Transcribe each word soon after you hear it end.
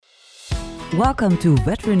Welcome to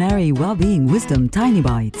Veterinary Wellbeing Wisdom Tiny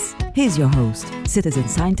Bites. Here's your host, citizen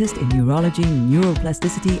scientist in neurology,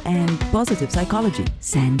 neuroplasticity, and positive psychology,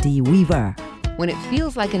 Sandy Weaver. When it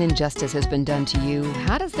feels like an injustice has been done to you,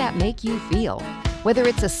 how does that make you feel? Whether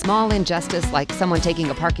it's a small injustice like someone taking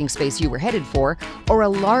a parking space you were headed for, or a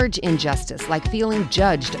large injustice like feeling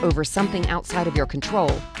judged over something outside of your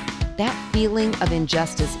control, that feeling of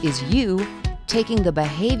injustice is you taking the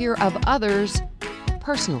behavior of others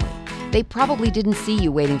personally. They probably didn't see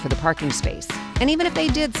you waiting for the parking space. And even if they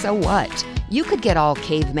did, so what? You could get all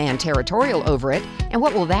caveman territorial over it, and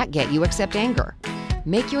what will that get you except anger?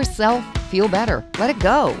 Make yourself feel better. Let it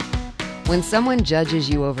go. When someone judges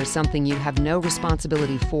you over something you have no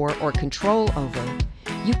responsibility for or control over,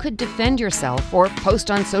 you could defend yourself or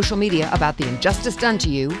post on social media about the injustice done to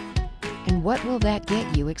you. And what will that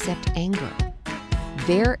get you except anger?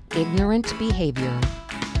 Their ignorant behavior,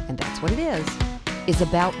 and that's what it is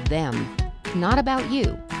about them, not about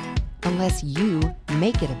you, unless you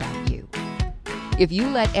make it about you. If you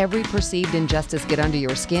let every perceived injustice get under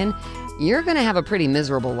your skin, you're going to have a pretty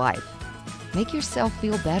miserable life. Make yourself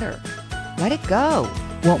feel better. Let it go.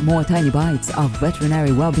 Want more tiny bites of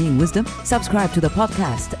veterinary well-being wisdom? Subscribe to the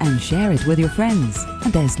podcast and share it with your friends.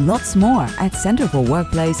 And there's lots more at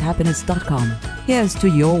centerforworkplacehappiness.com. Here's to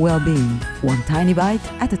your well-being, one tiny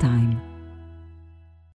bite at a time.